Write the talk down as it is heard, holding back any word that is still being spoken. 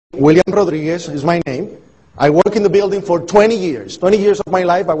William Rodriguez is my name. I work in the building for 20 years. 20 years of my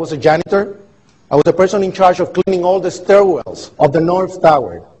life, I was a janitor. I was the person in charge of cleaning all the stairwells of the North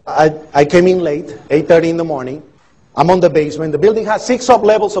Tower. I came in late, 8:30 in the morning. I'm on the basement. The building has 6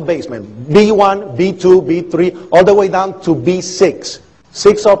 sub-levels of basement. B1, B2, B3, all the way down to B6.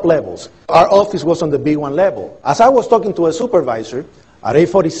 6 sub-levels. Our office was on the B1 level. As I was talking to a supervisor at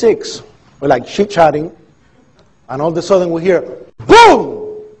 8:46, we're like chit-chatting, and all of a sudden we hear, boom!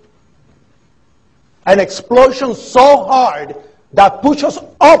 An explosion so hard that pushed us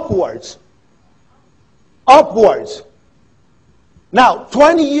upwards. Upwards. Now,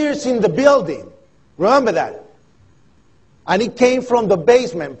 20 years in the building. Remember that. And it came from the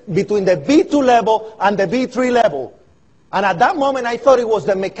basement, between the B2 level and the B3 level. And at that moment, I thought it was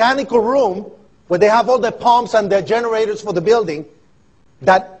the mechanical room, where they have all the pumps and the generators for the building,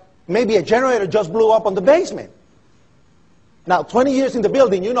 that maybe a generator just blew up on the basement. Now, 20 years in the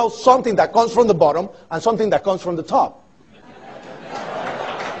building, you know something that comes from the bottom and something that comes from the top.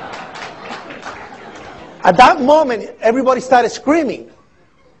 At that moment, everybody started screaming.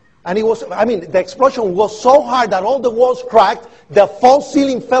 And it was, the explosion was so hard that all the walls cracked, the false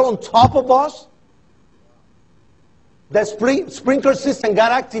ceiling fell on top of us. The sprinkler system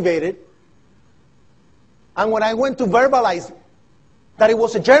got activated. And when I went to verbalize that it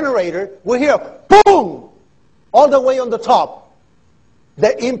was a generator, we hear, boom! All the way on the top.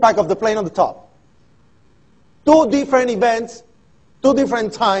 The impact of the plane on the top. 2 different events, 2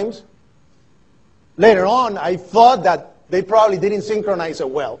 different times. Later on, I thought that they probably didn't synchronize it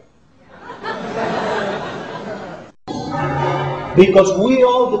well. Because we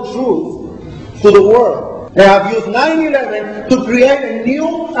owe the truth to the world. They have used 9/11 to create a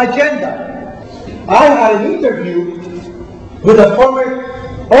new agenda. I had an interview with a former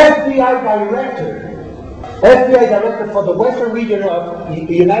FBI director for the Western region of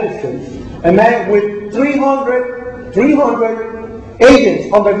the United States, a man with 300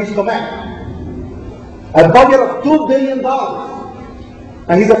 agents under his command. A budget of $2 billion.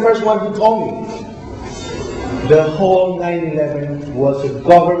 And he's the first one who told me the whole 9/11 was a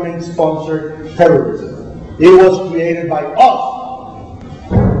government-sponsored terrorism. It was created by us.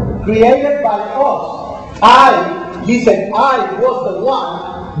 Created by us. He said, I was the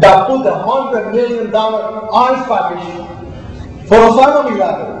one that put the $100 million arms package for Osama bin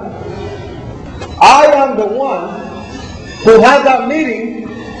Laden. I am the one who had that meeting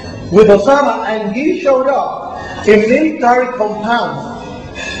with Osama, and he showed up in military compounds,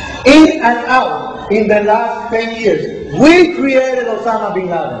 in and out, in the last 10 years. We created Osama bin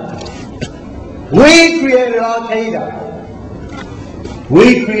Laden. We created Al-Qaeda.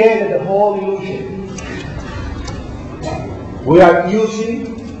 We created the whole illusion. We are using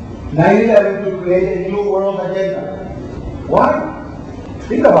 9/11 to create a new world agenda. Why?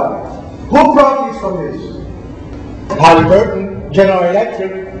 Think about it. Who profits from this? Halliburton, General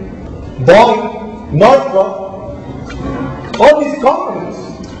Electric, Boeing, Northrop, all these companies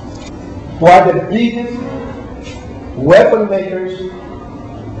who are the biggest weapon makers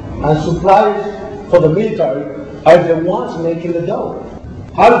and suppliers for the military are the ones making the dough.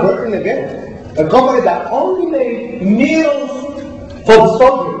 Halliburton again, a company that only made meals for the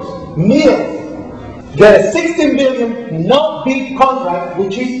soldiers, meals, get a $16 billion no-bid contract,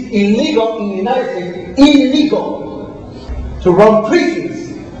 which is illegal in the United States, illegal, to run prisons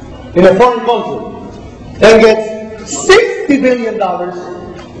in a foreign country, and gets $60 billion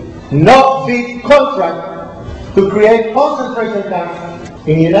no-bid contract to create concentration camps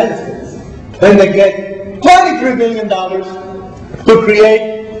in the United States. Then they get $23 billion to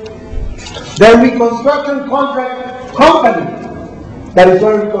create the reconstruction contract company that is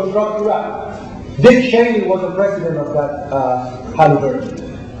going to reconstruct Iraq. Dick Cheney was the president of that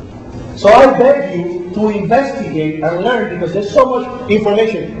Halliburton. So I beg you to investigate and learn, because there's so much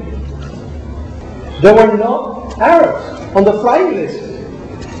information. There were no Arabs on the flying list.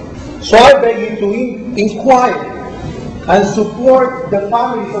 So I beg you to inquire and support the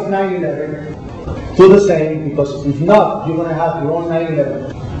families of 9/11. Do the same, because if not, you're going to have your own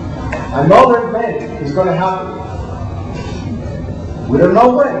 9/11. Another event is going to happen. We don't know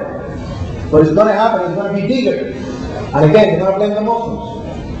when, but it's going to happen. It's going to be bigger. And again, they're going to blame the Muslims.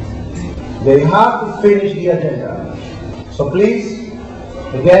 They have to finish the agenda. So please,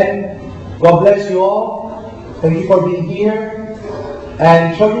 again, God bless you all. Thank you for being here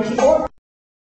and show your support.